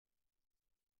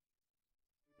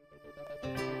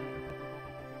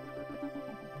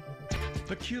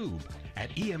theCUBE at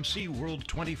EMC World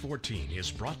 2014 is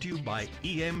brought to you by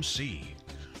EMC.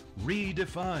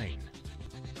 Redefine.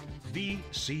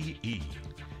 VCE.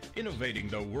 Innovating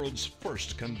the world's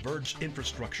first converged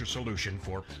infrastructure solution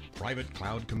for private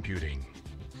cloud computing.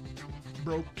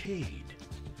 Brocade.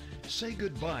 Say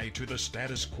goodbye to the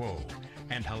status quo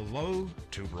and hello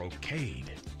to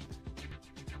Brocade.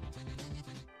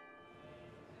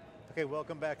 Okay,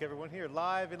 welcome back everyone here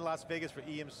live in Las Vegas for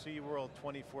EMC World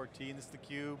 2014. This is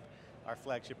theCUBE, our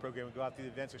flagship program. We go out to the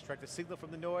events, extract the signal from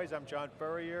the noise. I'm John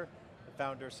Furrier, the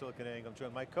founder of siliconANGLE. I'm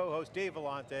joined by my co-host Dave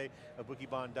Vellante of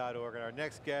Wikibon.org, and our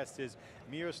next guest is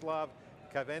Miroslav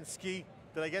Klivansky.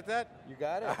 Did I get that? You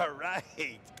got it. All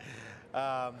right.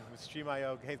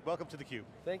 XtremIO, hey, welcome to theCUBE.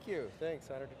 Thank you,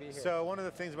 thanks, honored to be here. So one of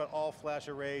the things about all flash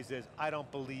arrays is, I don't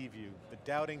believe you. The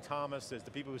doubting Thomases, the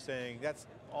people who are saying, that's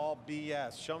all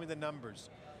BS, show me the numbers.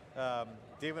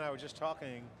 Dave and I were just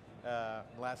talking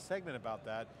last segment about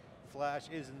that. Flash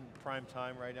is in prime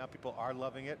time right now, people are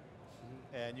loving it.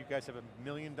 And you guys have $1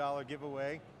 million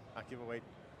giveaway, not giveaway,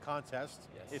 contest,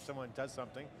 if someone does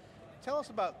something. Tell us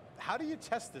about, how do you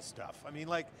test this stuff? I mean,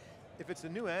 like, if it's a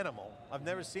new animal, I've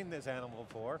never seen this animal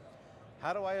before,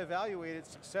 how do I evaluate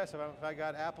its success? If I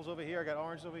got apples over here, I got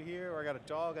oranges over here, or I got a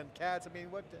dog and cats, I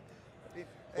mean, what?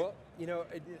 Well, you know,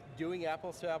 doing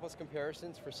apples to apples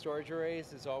comparisons for storage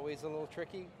arrays is always a little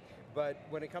tricky, but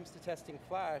when it comes to testing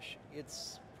flash,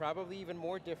 it's probably even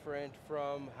more different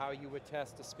from how you would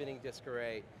test a spinning disk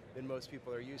array than most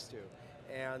people are used to.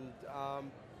 And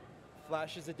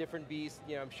flash is a different beast.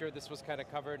 You know, I'm sure this was kind of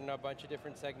covered in a bunch of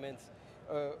different segments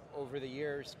over the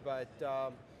years, but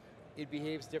it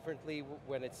behaves differently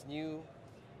when it's new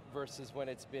versus when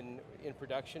it's been in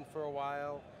production for a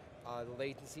while. The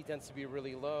latency tends to be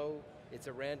really low. It's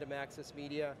a random access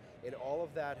media, and all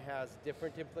of that has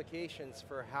different implications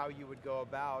for how you would go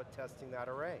about testing that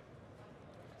array.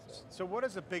 So what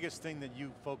is the biggest thing that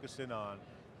you focus in on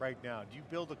right now? Do you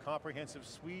build a comprehensive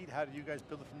suite? How do you guys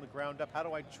build it from the ground up? How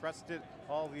do I trust it?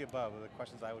 All of the above are the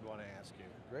questions I would want to ask you.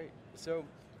 Great. So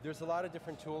there's a lot of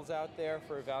different tools out there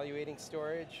for evaluating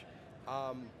storage.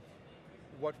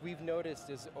 What we've noticed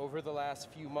is over the last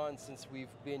few months since we've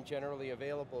been generally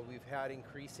available, we've had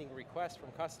increasing requests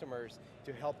from customers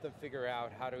to help them figure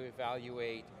out how to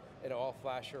evaluate an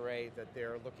all-flash array that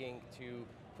they're looking to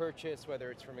purchase, whether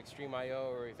it's from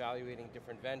XtremIO or evaluating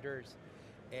different vendors.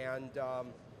 And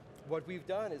what we've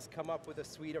done is come up with a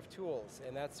suite of tools,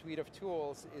 and that suite of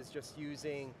tools is just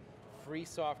using free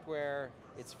software,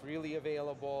 it's freely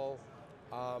available,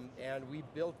 and we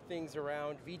built things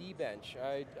around VDBench.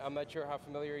 I'm not sure how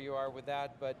familiar you are with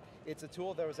that, but it's a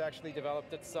tool that was actually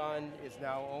developed at Sun, is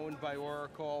now owned by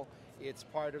Oracle. It's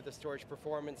part of the Storage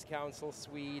Performance Council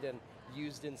suite and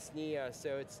used in SNIA,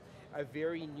 so it's a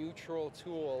very neutral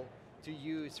tool to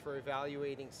use for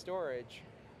evaluating storage.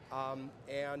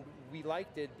 And we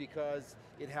liked it because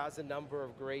it has a number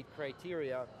of great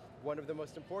criteria. One of the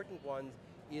most important ones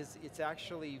is it's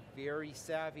actually very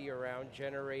savvy around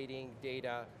generating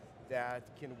data that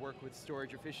can work with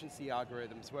storage efficiency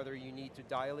algorithms, whether you need to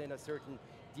dial in a certain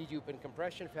dedupe and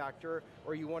compression factor,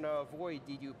 or you want to avoid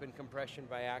dedupe and compression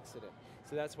by accident.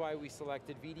 So that's why we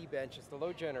selected VDBench as the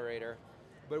load generator,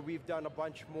 but we've done a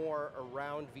bunch more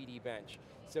around VDBench.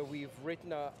 So we've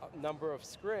written a number of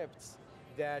scripts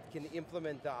that can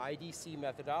implement the IDC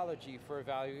methodology for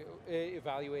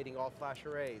evaluating all flash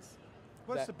arrays.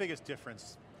 What's the biggest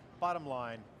difference, bottom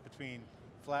line, between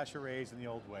flash arrays and the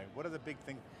old way? What are the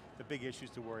big issues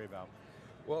to worry about?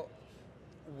 Well,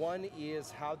 one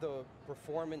is how the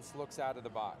performance looks out of the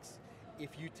box.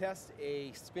 If you test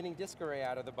a spinning disk array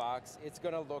out of the box, it's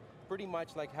going to look pretty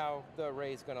much like how the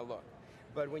array is going to look.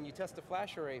 But when you test a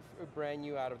flash array brand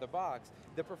new out of the box,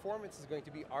 the performance is going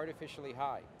to be artificially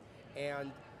high.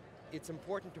 And it's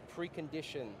important to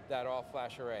precondition that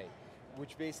all-flash array,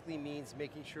 which basically means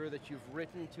making sure that you've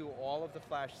written to all of the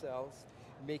flash cells,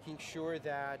 making sure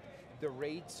that the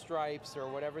RAID stripes or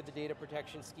whatever the data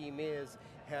protection scheme is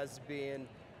has been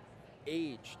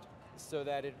aged so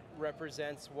that it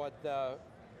represents what the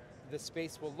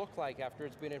space will look like after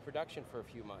it's been in production for a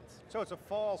few months. So it's a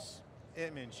false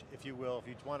image, if you will, if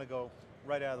you want to go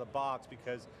right out of the box,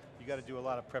 because you got to do a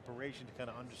lot of preparation to kind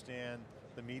of understand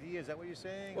the media, is that what you're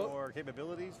saying, well, or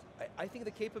capabilities? I think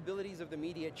the capabilities of the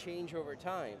media change over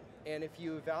time, and if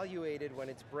you evaluate it when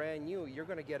it's brand new, you're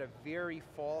going to get a very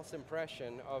false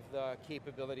impression of the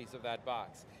capabilities of that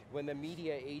box. When the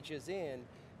media ages in,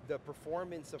 the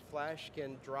performance of flash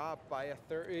can drop by a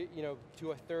third,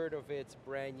 to a third of its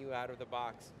brand new out of the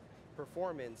box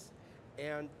performance,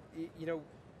 and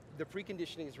the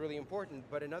preconditioning is really important,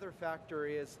 but another factor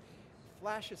is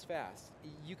Flash is fast.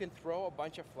 You can throw a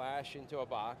bunch of flash into a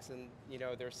box and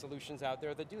there's solutions out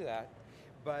there that do that,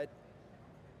 but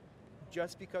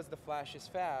just because the flash is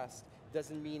fast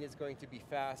doesn't mean it's going to be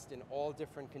fast in all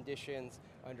different conditions,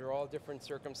 under all different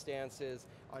circumstances,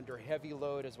 under heavy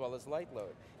load as well as light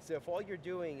load. So if all you're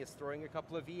doing is throwing a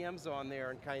couple of VMs on there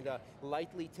and kind of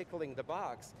lightly tickling the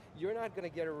box, you're not going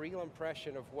to get a real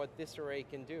impression of what this array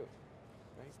can do.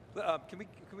 Right?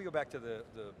 Can we go back to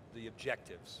the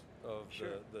objectives of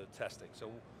the testing?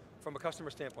 So from a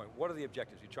customer standpoint, what are the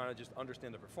objectives? You're trying to just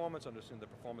understand the performance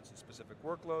in specific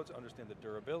workloads, understand the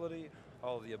durability,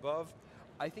 all of the above?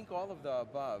 I think all of the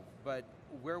above, but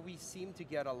where we seem to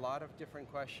get a lot of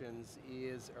different questions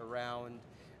is around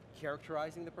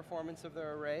characterizing the performance of the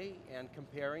array and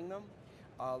comparing them,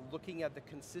 looking at the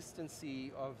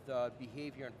consistency of the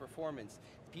behavior and performance.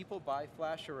 People buy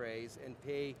flash arrays and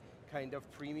pay kind of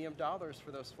premium dollars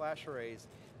for those flash arrays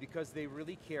because they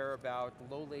really care about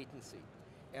low latency.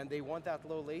 And they want that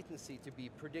low latency to be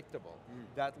predictable.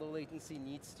 That low latency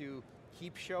needs to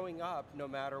keep showing up no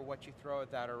matter what you throw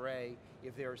at that array.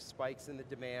 If there are spikes in the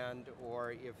demand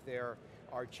or if there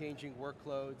are changing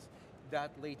workloads,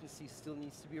 that latency still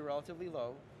needs to be relatively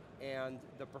low and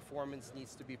the performance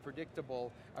needs to be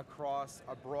predictable across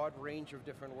a broad range of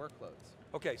different workloads.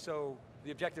 Okay, so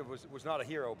the objective was not a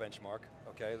hero benchmark,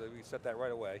 okay? We set that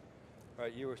right away.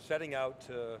 Right, you were setting out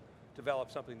to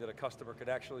develop something that a customer could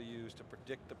actually use to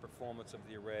predict the performance of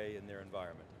the array in their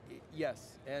environment.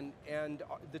 Yes, and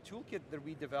the toolkit that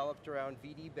we developed around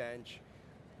VD Bench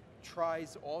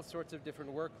tries all sorts of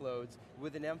different workloads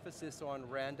with an emphasis on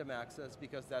random access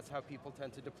because that's how people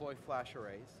tend to deploy flash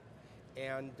arrays.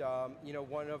 And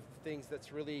one of the things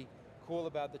that's really cool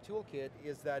about the toolkit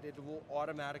is that it will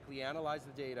automatically analyze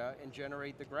the data and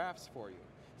generate the graphs for you.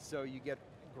 So you get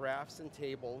graphs and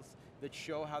tables that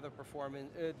show how the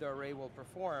array will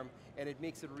perform, and it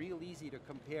makes it real easy to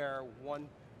compare one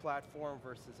platform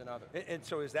versus another. And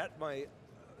so is that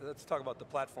let's talk about the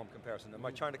platform comparison. Am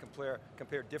I trying to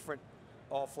compare different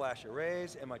all-flash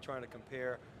arrays? Am I trying to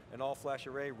compare an all-flash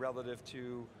array relative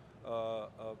to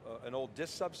an old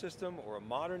disk subsystem, or a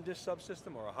modern disk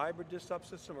subsystem, or a hybrid disk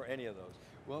subsystem, or any of those?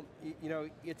 Well,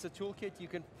 it's a toolkit. You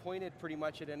can point it pretty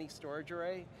much at any storage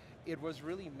array. It was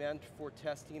really meant for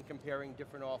testing and comparing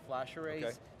different all-flash arrays,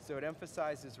 okay. So it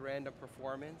emphasizes random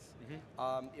performance.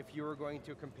 If you were going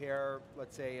to compare,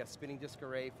 let's say, a spinning disk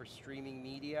array for streaming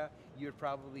media, you would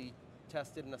probably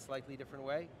test it in a slightly different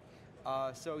way.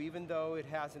 So even though it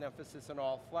has an emphasis on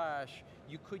all-flash,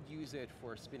 you could use it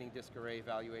for spinning disk array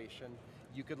evaluation.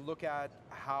 You could look at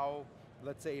how,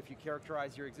 let's say if you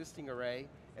characterize your existing array,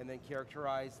 and then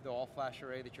characterize the all-flash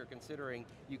array that you're considering,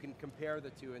 you can compare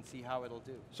the two and see how it'll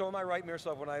do. So am I right,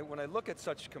 Miroslav, when I look at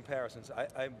such comparisons,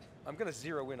 I'm going to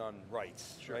zero in on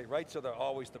writes, sure. Right? Writes are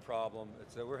always the problem.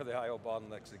 It's where the I/O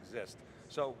bottlenecks exist.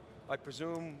 So I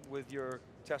presume with your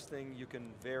testing you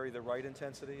can vary the write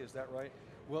intensity, is that right?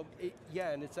 Well,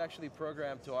 yeah, and it's actually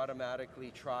programmed to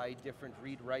automatically try different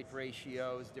read-write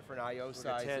ratios, different I/O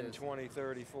sizes. 10, 20,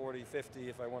 30, 40, 50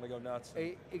 if I want to go nuts.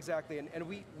 Exactly, and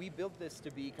we built this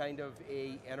to be kind of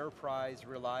a enterprise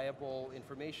reliable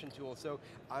information tool. So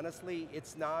honestly,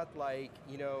 it's not like,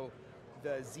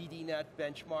 the ZDNet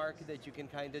benchmark that you can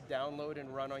kind of download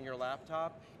and run on your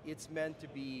laptop. It's meant to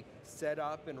be set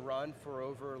up and run for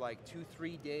over like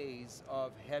 2-3 days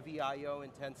of heavy I/O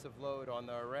intensive load on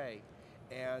the array.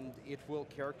 And it will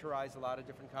characterize a lot of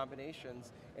different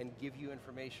combinations and give you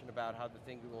information about how the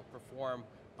thing will perform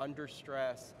under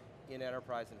stress in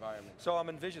enterprise environments. So I'm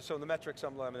envisioning, so the metrics,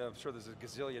 I'm sure there's a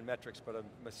gazillion metrics, but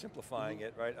I'm simplifying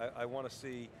it, right? I want to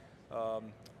see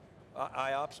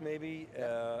IOPS maybe,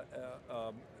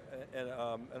 and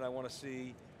I want to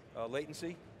see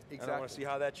latency. Exactly. And I want to see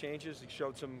how that changes. He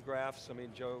showed some graphs. I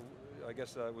mean, Joe, I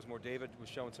guess it was more David, was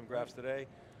showing some graphs today.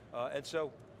 And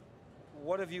so,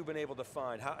 what have you been able to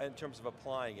find in terms of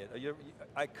applying it?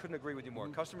 I couldn't agree with you more.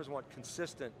 Customers want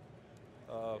consistent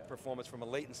performance from a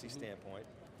latency standpoint.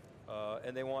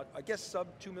 And they want, I guess, sub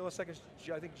 2 milliseconds.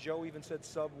 I think Joe even said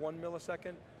sub 1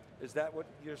 millisecond. Is that what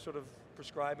you're sort of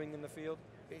prescribing in the field?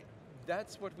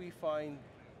 That's what we find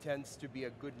tends to be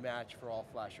a good match for all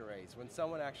flash arrays. When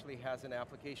someone actually has an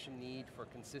application need for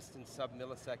consistent sub 2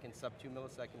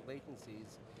 millisecond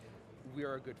latencies,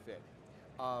 we're a good fit.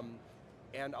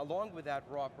 And along with that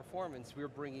raw performance, we're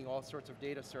bringing all sorts of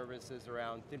data services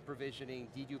around thin provisioning,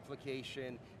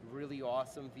 deduplication, really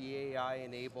awesome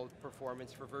VAI-enabled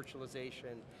performance for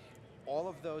virtualization. All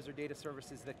of those are data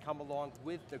services that come along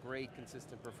with the great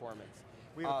consistent performance.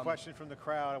 We have a question from the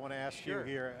crowd I want to ask you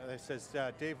here. It says,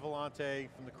 Dave Vellante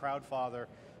from the Crowdfather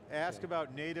ask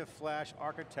about native flash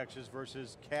architectures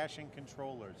versus caching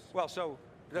controllers. Well, so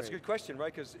that's a good question,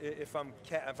 right? Because if I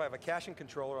have a caching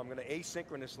controller, I'm going to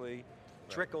asynchronously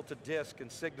trickle to disk and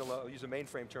signal, I'll use a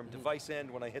mainframe term, device end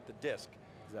when I hit the disk.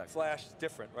 Exactly. Flash is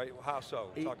different, right? How so?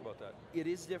 Talk about that. It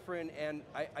is different, and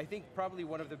I think probably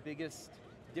one of the biggest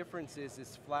differences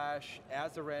is flash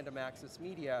as a random access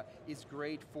media is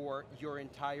great for your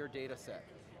entire data set,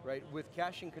 right? With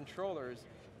caching controllers,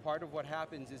 part of what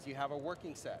happens is you have a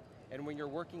working set, and when your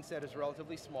working set is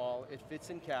relatively small, it fits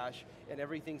in cache, and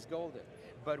everything's golden.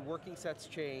 But working sets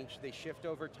change, they shift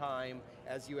over time.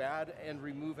 As you add and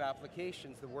remove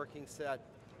applications, the working set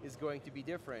is going to be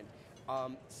different.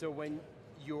 So when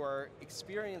you're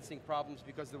experiencing problems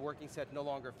because the working set no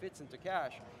longer fits into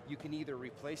cache, you can either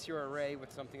replace your array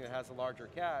with something that has a larger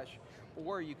cache,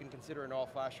 or you can consider an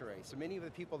all-flash array. So many of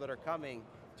the people that are coming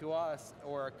to us,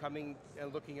 or are coming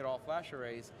and looking at all-flash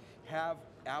arrays, have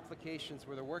applications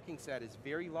where the working set is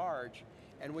very large,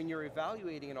 and when you're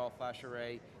evaluating an all-flash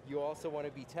array, you also want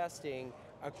to be testing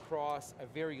across a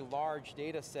very large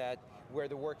data set where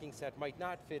the working set might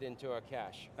not fit into a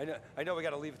cache. I know we got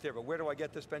to leave it there, but where do I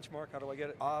get this benchmark? How do I get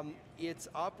it? It's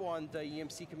up on the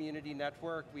EMC community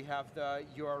network. We have the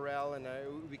URL, and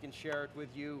we can share it with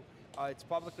you. It's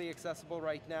publicly accessible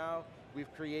right now.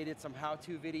 We've created some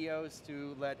how-to videos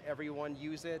to let everyone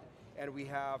use it, and we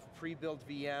have pre-built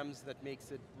VMs that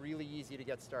makes it really easy to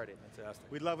get started. Fantastic.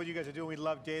 We love what you guys are doing. We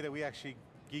love data. We actually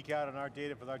geek out on our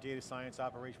data for our data science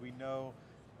operation. We know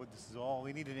what this is all.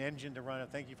 We need an engine to run it.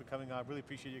 Thank you for coming on. Really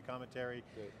appreciate your commentary.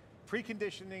 Great.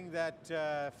 Preconditioning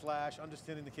that flash,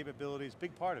 understanding the capabilities,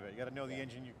 big part of it. You got to know the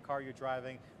engine, your car you're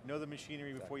driving, know the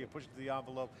machinery before you push it to the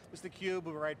envelope. This is theCUBE.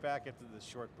 We'll be right back after this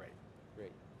short break.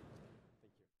 Great.